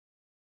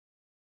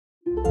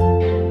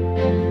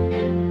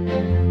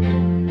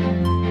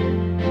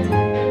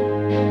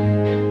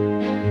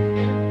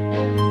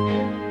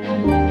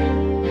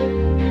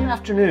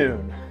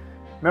Afternoon,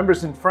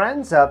 members and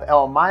friends of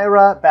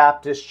Elmira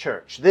Baptist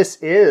Church. This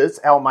is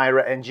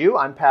Elmira and You.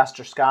 I'm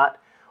Pastor Scott.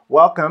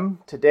 Welcome.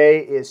 Today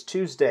is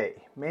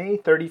Tuesday, May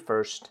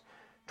 31st,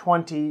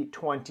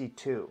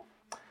 2022.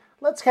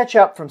 Let's catch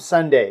up from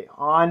Sunday.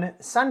 On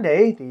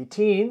Sunday, the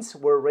teens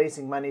were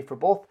raising money for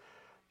both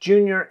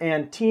junior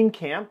and teen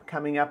camp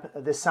coming up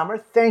this summer.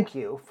 Thank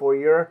you for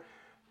your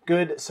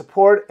good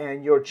support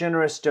and your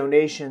generous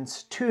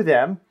donations to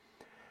them.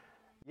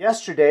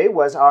 Yesterday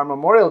was our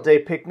Memorial Day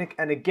picnic,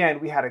 and again,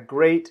 we had a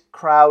great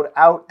crowd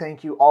out.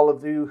 Thank you, all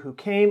of you who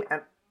came.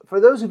 And for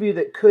those of you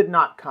that could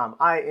not come,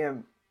 I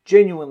am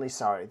genuinely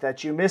sorry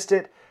that you missed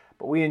it,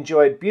 but we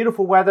enjoyed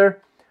beautiful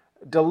weather,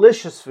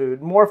 delicious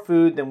food, more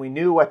food than we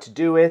knew what to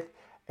do with.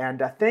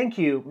 And thank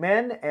you,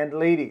 men and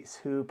ladies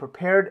who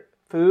prepared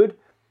food,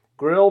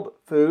 grilled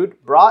food,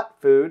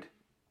 brought food,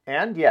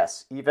 and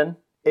yes, even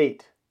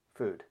ate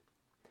food.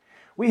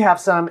 We have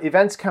some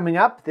events coming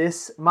up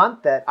this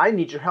month that I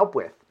need your help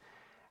with,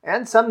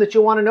 and some that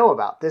you'll want to know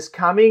about. This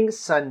coming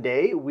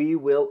Sunday, we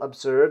will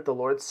observe the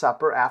Lord's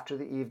Supper after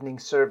the evening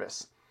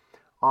service.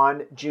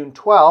 On June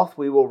 12th,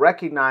 we will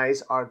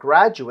recognize our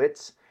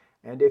graduates,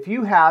 and if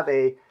you have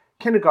a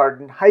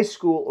kindergarten, high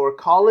school, or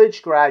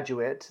college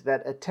graduate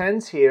that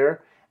attends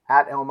here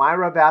at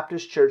Elmira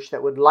Baptist Church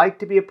that would like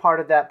to be a part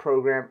of that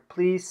program,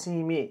 please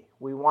see me.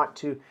 We want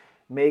to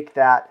make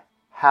that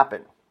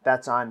happen.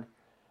 That's on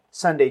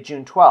Sunday,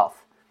 June 12th.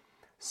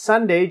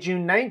 Sunday,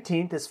 June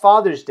 19th is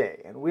Father's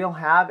Day, and we'll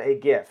have a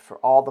gift for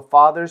all the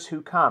fathers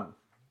who come.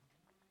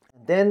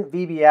 And then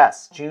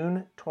VBS,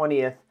 June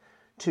 20th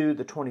to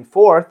the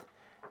 24th,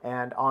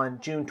 and on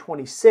June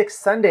 26th,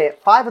 Sunday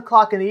at 5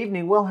 o'clock in the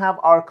evening, we'll have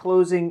our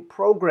closing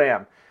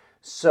program.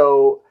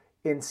 So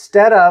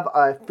instead of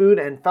a food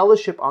and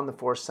fellowship on the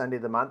fourth Sunday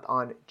of the month,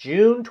 on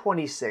June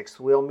 26th,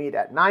 we'll meet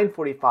at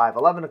 9:45,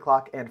 11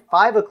 o'clock, and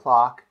 5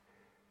 o'clock.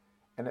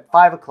 And at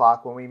 5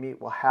 o'clock when we meet,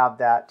 we'll have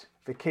that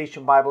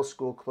Vacation Bible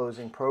School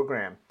closing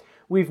program.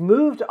 We've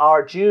moved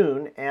our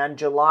June and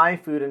July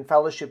food and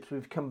fellowships.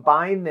 We've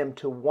combined them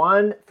to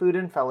one food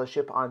and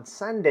fellowship on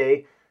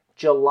Sunday,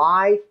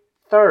 July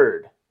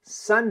 3rd.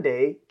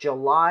 Sunday,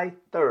 July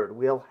 3rd,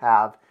 we'll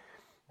have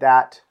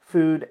that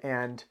food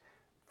and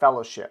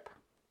fellowship.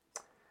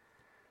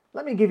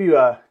 Let me give you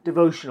a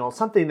devotional,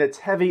 something that's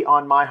heavy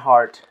on my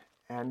heart.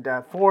 And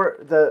for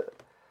the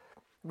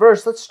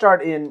verse, let's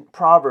start in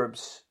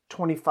Proverbs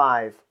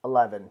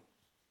 25:11.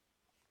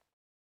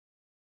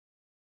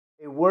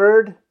 A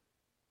word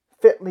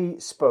fitly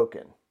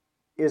spoken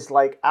is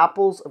like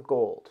apples of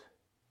gold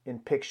in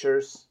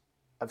pictures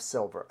of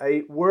silver.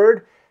 A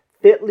word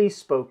fitly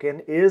spoken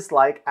is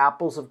like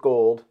apples of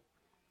gold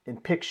in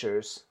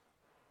pictures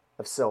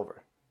of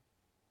silver.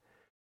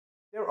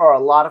 There are a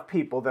lot of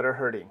people that are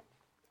hurting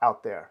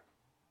out there.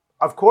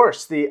 Of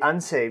course, the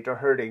unsaved are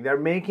hurting. They're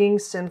making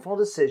sinful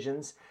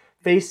decisions,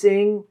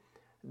 facing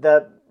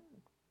the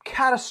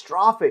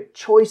catastrophic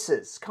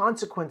choices,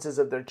 consequences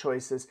of their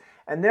choices,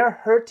 and they're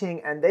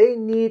hurting and they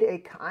need a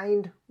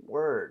kind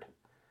word.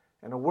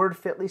 And a word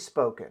fitly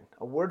spoken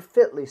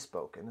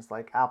is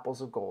like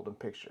apples of gold and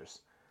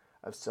pictures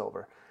of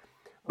silver.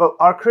 But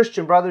our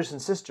Christian brothers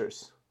and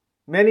sisters,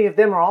 many of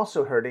them are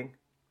also hurting.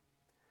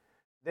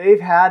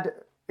 They've had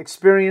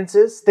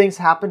experiences, things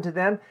happen to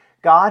them.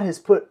 God has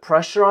put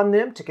pressure on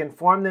them to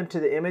conform them to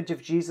the image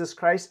of Jesus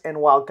Christ.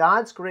 And while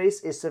God's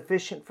grace is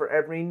sufficient for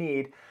every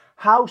need,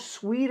 how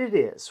sweet it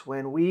is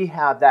when we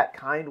have that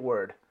kind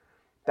word,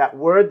 that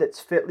word that's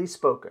fitly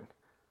spoken,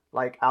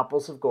 like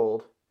apples of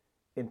gold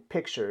in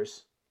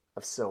pictures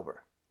of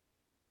silver.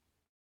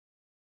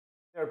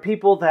 There are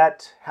people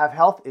that have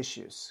health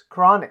issues,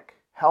 chronic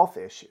health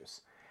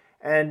issues,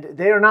 and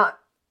they are not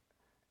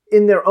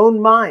in their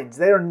own minds.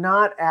 They are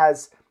not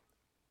as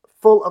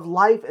full of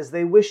life as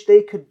they wish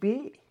they could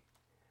be.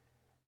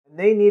 And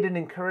they need an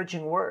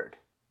encouraging word.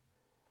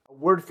 A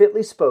word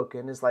fitly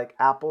spoken is like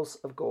apples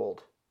of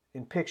gold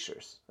in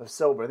pictures of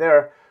silver. There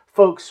are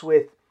folks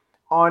with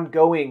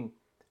ongoing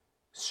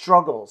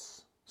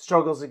struggles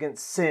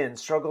against sin,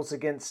 struggles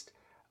against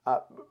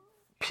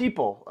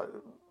people,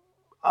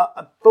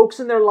 folks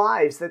in their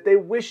lives that they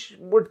wish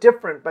were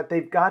different, but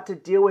they've got to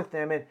deal with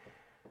them, and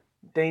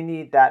they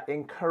need that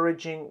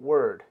encouraging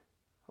word.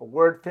 A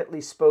word fitly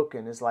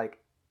spoken is like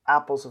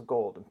apples of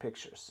gold and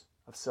pictures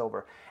of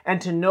silver.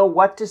 And to know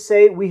what to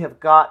say, we have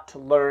got to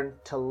learn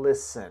to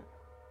listen,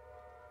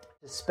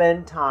 to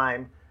spend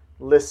time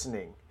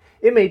listening.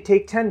 It may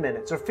take 10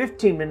 minutes or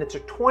 15 minutes or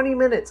 20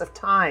 minutes of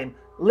time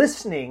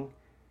listening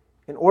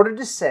in order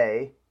to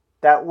say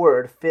that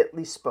word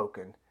fitly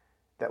spoken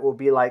that will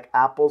be like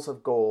apples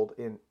of gold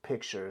in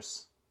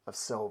pictures of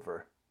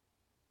silver.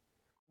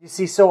 You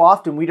see, so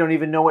often we don't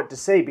even know what to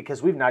say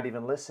because we've not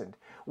even listened.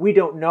 We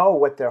don't know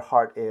what their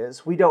heart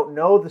is. We don't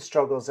know the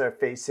struggles they're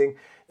facing.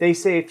 They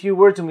say a few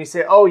words and we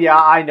say, oh yeah,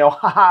 I know.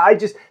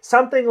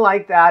 Something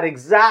like that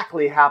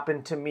exactly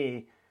happened to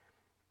me.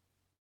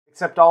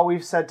 Except all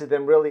we've said to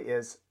them really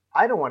is,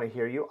 I don't want to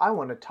hear you. I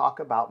want to talk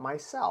about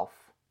myself.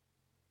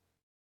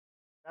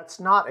 That's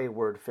not a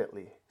word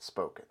fitly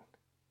spoken.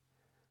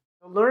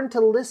 So learn to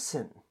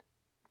listen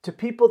to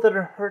people that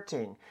are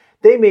hurting.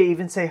 They may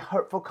even say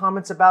hurtful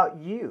comments about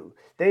you.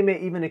 They may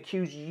even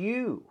accuse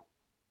you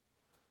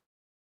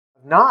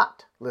of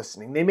not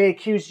listening. They may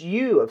accuse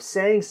you of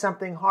saying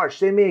something harsh.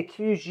 They may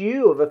accuse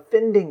you of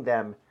offending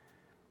them.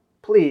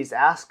 Please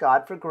ask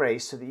God for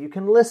grace so that you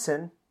can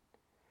listen,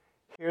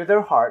 hear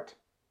their heart,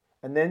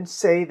 and then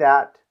say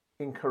that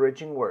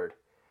encouraging word.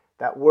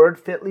 That word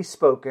fitly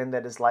spoken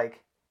that is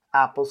like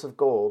apples of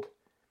gold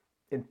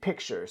in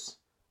pictures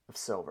of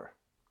silver.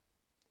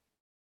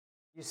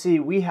 You see,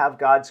 we have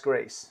God's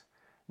grace,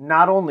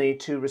 not only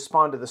to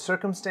respond to the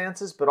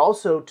circumstances, but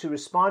also to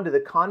respond to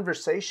the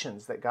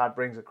conversations that God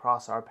brings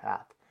across our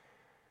path.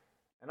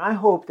 And I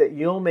hope that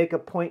you'll make a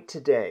point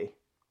today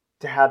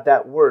to have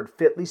that word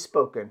fitly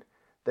spoken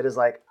that is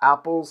like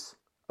apples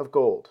of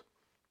gold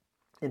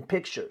in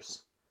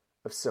pictures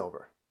of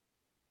silver.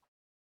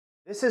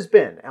 This has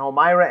been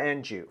Elmira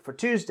and You for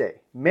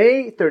Tuesday,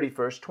 May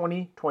 31st,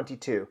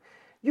 2022.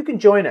 You can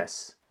join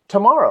us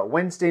tomorrow,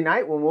 Wednesday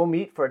night, when we'll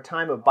meet for a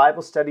time of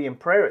Bible study and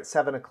prayer at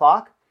 7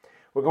 o'clock.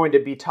 We're going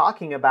to be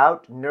talking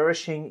about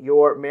nourishing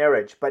your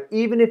marriage. But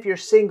even if you're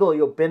single,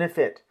 you'll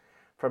benefit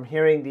from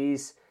hearing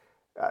these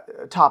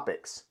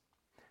topics.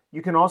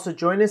 You can also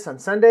join us on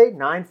Sunday,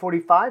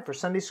 9:45 for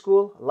Sunday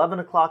school, 11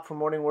 o'clock for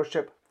morning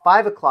worship,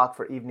 5 o'clock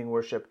for evening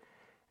worship.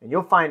 And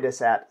you'll find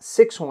us at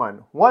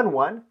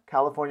 6111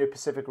 California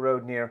Pacific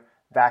Road near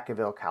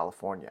Vacaville,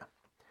 California.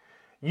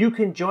 You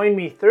can join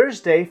me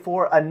Thursday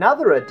for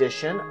another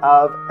edition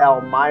of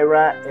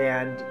Elmira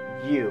and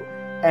You.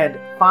 And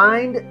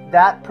find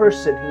that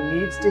person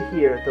who needs to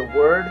hear the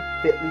word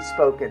fitly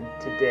spoken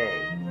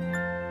today.